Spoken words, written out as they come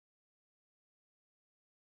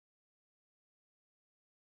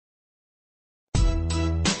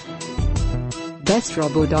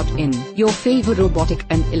bestrobo.in, your favorite robotic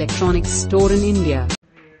and electronics store in India.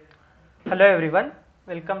 Hello everyone,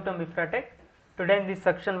 welcome to Mifratech. Today in this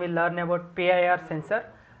section we will learn about PIR sensor,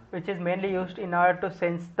 which is mainly used in order to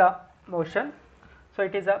sense the motion. So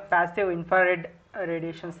it is a passive infrared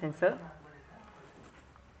radiation sensor.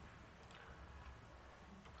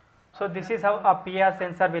 So this is how a PIR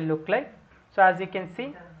sensor will look like. So as you can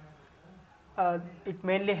see, it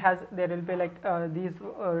mainly has, there will be like these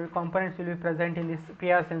components will be present in this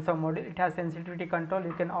PIR sensor module. It has sensitivity control,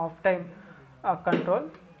 you can off time control.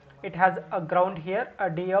 It has a ground here,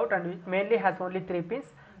 a D out, and it mainly has only 3 pins.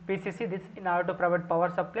 VCC, this in order to provide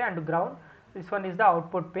power supply, and ground, this one is the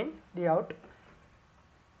output pin, D out.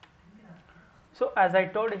 So as I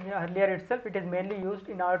told earlier itself, it is mainly used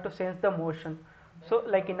in order to sense the motion. So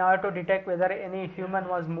like in order to detect whether any human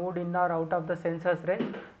was moved in or out of the sensor's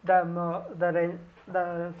range, the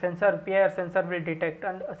sensor, PIR sensor will detect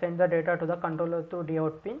and send the data to the controller through D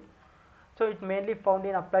out pin. So it mainly found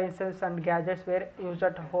in appliances and gadgets where used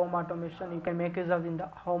at home automation. You can make use of in the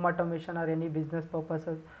home automation or any business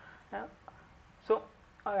purposes.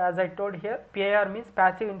 As I told here, PIR means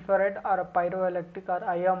passive infrared or a pyroelectric or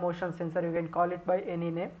IR motion sensor. You can call it by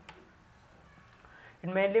any name.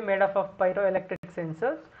 It mainly made up of pyroelectric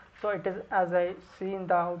sensors. So it is, as I see in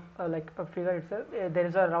the figure itself, there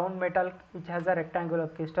is a round metal which has a rectangular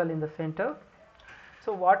crystal in the center.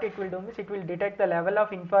 So what it will do is it will detect the level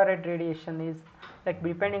of infrared radiation. Is like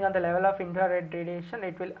depending on the level of infrared radiation,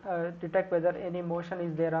 it will detect whether any motion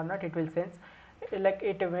is there or not. It will sense, like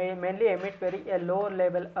it may mainly emit very a low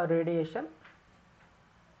level radiation.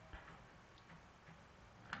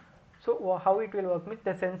 So how it will work means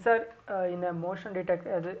the sensor in a motion detect,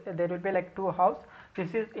 there will be like 2 halves.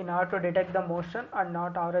 This is in order to detect the motion and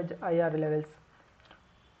not average IR levels.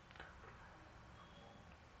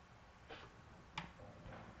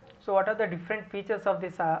 So what are the different features of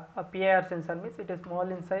this PIR sensor means it is small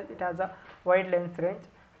in size, it has a wide length range,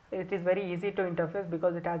 it is very easy to interface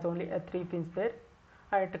because it has only 3 pins there,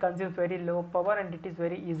 and it consumes very low power and it is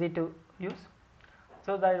very easy to use.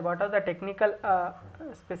 So what are the technical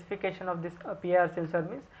specification of this PIR sensor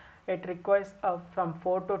means it requires from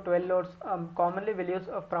 4 to 12 volts. Commonly will use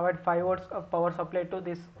provide 5 volts of power supply to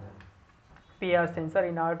this PIR sensor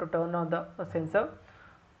in order to turn on the sensor.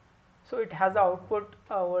 So it has output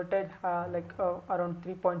voltage around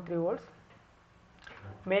 3.3 volts.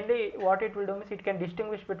 Mainly what it will do is it can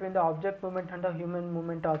distinguish between the object movement and the human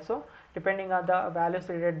movement also. Depending on the values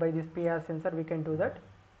read by this PIR sensor, we can do that.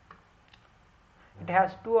 It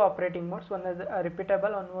has 2 operating modes, one is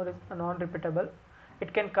repeatable, one more is non-repeatable.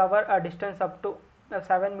 It can cover a distance up to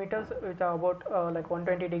 7 meters, which are about like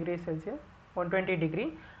 120 degrees Celsius, 120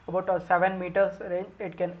 degree, about 7 meters range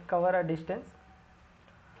it can cover a distance.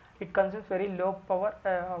 It consumes very low power,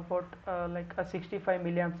 about 65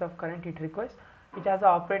 milliamps of current it requires. It has an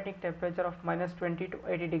operating temperature of -20 to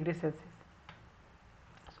 80 degrees Celsius.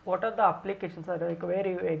 So what are the applications, like where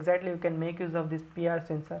exactly you can make use of this PIR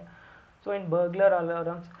sensor? So in burglar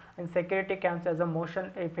alarms and security cams as a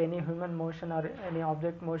motion, if any human motion or any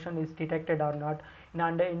object motion is detected or not. In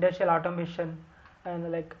under industrial automation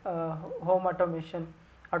and like home automation,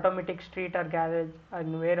 automatic street or garage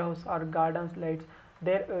and warehouse or gardens lights,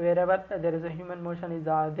 there wherever there is a human motion is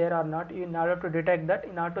there or not, in order to detect that,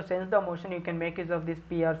 in order to sense the motion, you can make use of this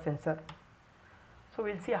PIR sensor. So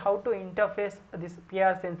we'll see how to interface this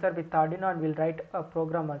PIR sensor with Arduino, and we'll write a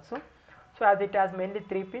program also. So as it has mainly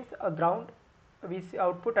 3 pins, a ground, VC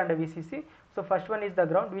output and a VCC. So first one is the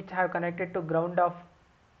ground, which I have connected to ground of,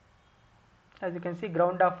 as you can see,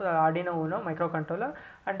 ground of Arduino Uno microcontroller,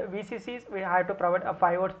 and VCCs we have to provide a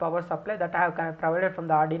 5 volts power supply that I have provided from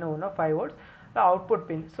the Arduino Uno, 5 volts. The output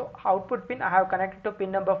pin, so output pin I have connected to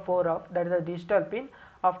pin number 4 of, that is the digital pin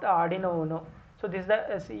of the Arduino Uno. So this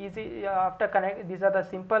is the easy after connect, these are the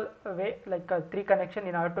simple way, like 3 connection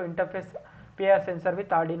in order to interface PIR sensor with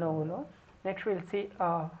Arduino Uno. Next we will see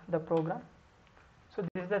the program. So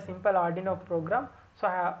this is the simple Arduino program. So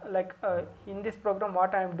I have, in this program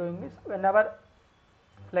what I am doing is whenever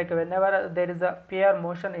there is a PIR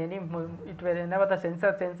motion, whenever the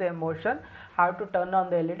sensor senses a motion, I have to turn on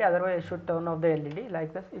the LED, otherwise I should turn off the LED,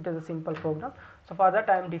 like this. It is a simple program. So for that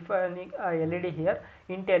I am defining a LED here,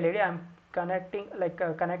 int LED. I am connecting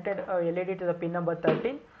connected LED to the pin number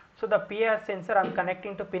 13. So the PIR sensor I am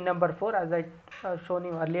connecting to pin number 4, as I shown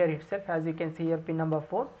you earlier itself, as you can see here, pin number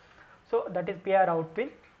 4. So that is PIR out pin.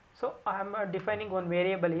 So I am defining one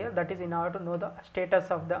variable here, that is in order to know the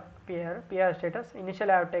status of the PIR status.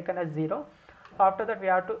 Initially I have taken as 0. After that we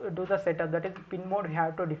have to do the setup, that is pin mode we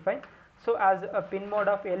have to define. So as a pin mode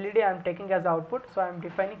of LED I am taking as output, so I am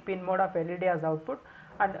defining pin mode of LED as output,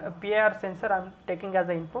 and PIR sensor I'm taking as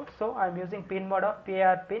an input, so I'm using pin mode of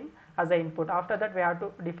PIR pin as an input. After that we have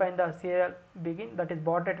to define the serial begin, that is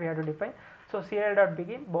baud rate we have to define. So serial dot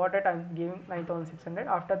begin, baud rate I'm giving 9600.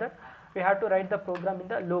 After that we have to write the program in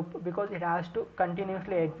the loop because it has to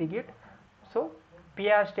continuously execute. So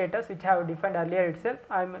PIR status which I have defined earlier itself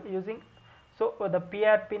I'm using. So the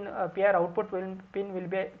PIR pin, PIR output pin will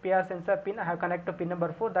be a PIR sensor pin. I have connected to pin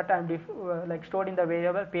number 4 that I am like stored in the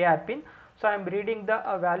variable PIR pin. So I am reading the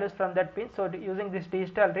values from that pin. So using this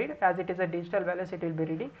digital read, as it is a digital values it will be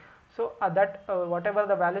reading. So that whatever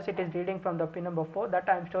the values it is reading from the pin number 4, that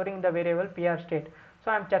I am storing in the variable PIR state.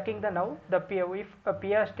 So I am checking the now the if a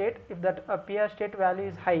PIR state, if that PIR state value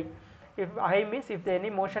is high, if high means if any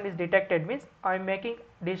motion is detected means I am making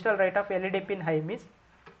digital write of LED pin high, means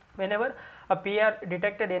whenever a PIR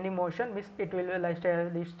detected any motion means it will like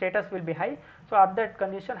the status will be high. So at that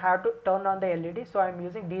condition I have to turn on the LED. So I am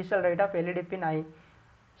using digital write of LED pin high.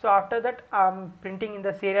 So after that I am printing in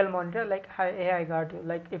the serial monitor like hey, I got you,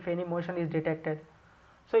 like if any motion is detected.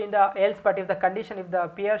 So in the else part, if the condition, if the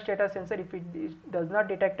PIR status sensor if it does not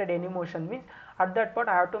detected any motion means at that part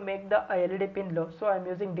I have to make the LED pin low. So I am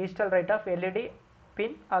using digital write of LED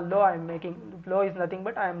pin low. I am making low is nothing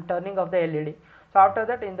but I am turning off the LED. So after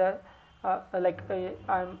that in the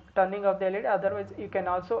I am turning off the LED. Otherwise you can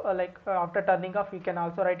also after turning off you can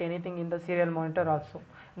also write anything in the serial monitor also,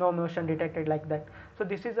 no motion detected, like that. So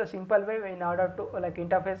this is a simple way in order to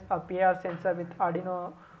interface a PIR sensor with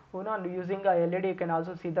Arduino Uno, and using a LED you can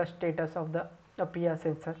also see the status of the PIR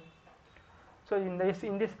sensor. So in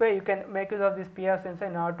this way you can make use of this PIR sensor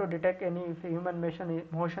in order to detect any if human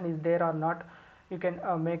motion is there or not. You can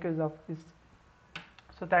make use of this.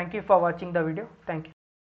 So thank you for watching the video. Thank you.